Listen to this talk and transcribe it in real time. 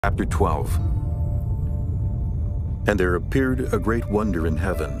Chapter 12. And there appeared a great wonder in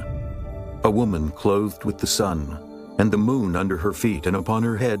heaven, a woman clothed with the sun, and the moon under her feet, and upon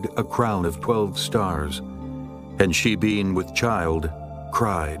her head a crown of 12 stars. And she, being with child,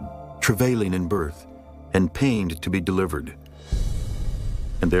 cried, travailing in birth, and pained to be delivered.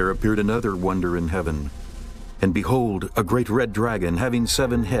 And there appeared another wonder in heaven, and behold, a great red dragon, having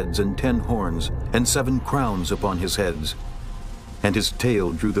 7 heads and 10 horns, and 7 crowns upon his heads. And his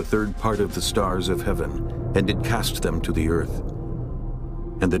tail drew the 3rd part of the stars of heaven, and did cast them to the earth.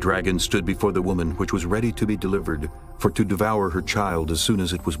 And the dragon stood before the woman which was ready to be delivered, for to devour her child as soon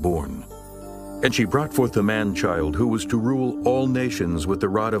as it was born. And she brought forth a man-child, who was to rule all nations with the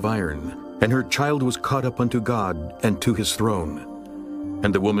rod of iron. And her child was caught up unto God, and to his throne.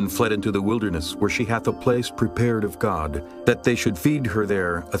 And the woman fled into the wilderness, where she hath a place prepared of God, that they should feed her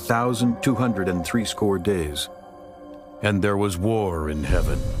there 1,260 days. And there was war in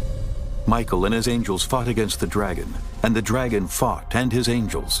heaven. Michael and his angels fought against the dragon, and the dragon fought and his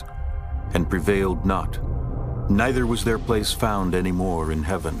angels, and prevailed not, neither was their place found any more in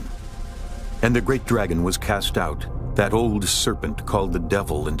heaven. And the great dragon was cast out, that old serpent called the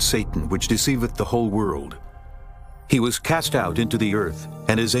devil and Satan, which deceiveth the whole world. He was cast out into the earth,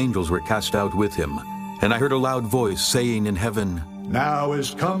 and his angels were cast out with him. And I heard a loud voice saying in heaven, Now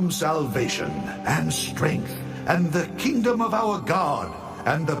is come salvation and strength, and the kingdom of our God,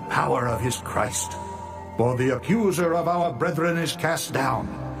 and the power of his Christ. For the accuser of our brethren is cast down,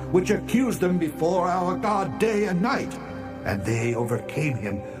 which accused them before our God day and night. And they overcame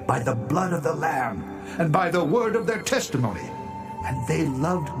him by the blood of the Lamb, and by the word of their testimony. And they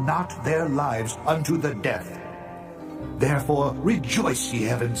loved not their lives unto the death. Therefore rejoice, ye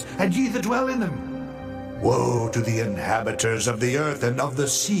heavens, and ye that dwell in them. Woe to the inhabitants of the earth and of the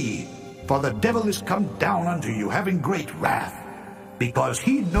sea, for the devil is come down unto you, having great wrath, because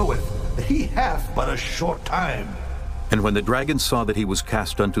he knoweth that he hath but a short time. And when the dragon saw that he was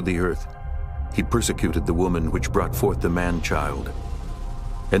cast unto the earth, he persecuted the woman which brought forth the man-child.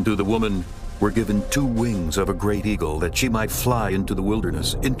 And to the woman were given 2 wings of a great eagle, that she might fly into the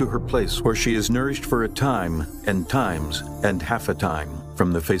wilderness, into her place, where she is nourished for a time, and times, and half a time,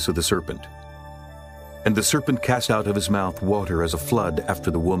 from the face of the serpent. And the serpent cast out of his mouth water as a flood after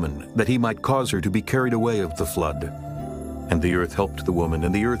the woman, that he might cause her to be carried away of the flood. And the earth helped the woman,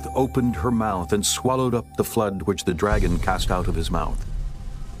 and the earth opened her mouth, and swallowed up the flood which the dragon cast out of his mouth.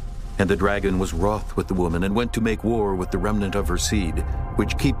 And the dragon was wroth with the woman, and went to make war with the remnant of her seed,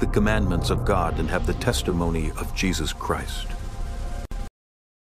 which keep the commandments of God, and have the testimony of Jesus Christ.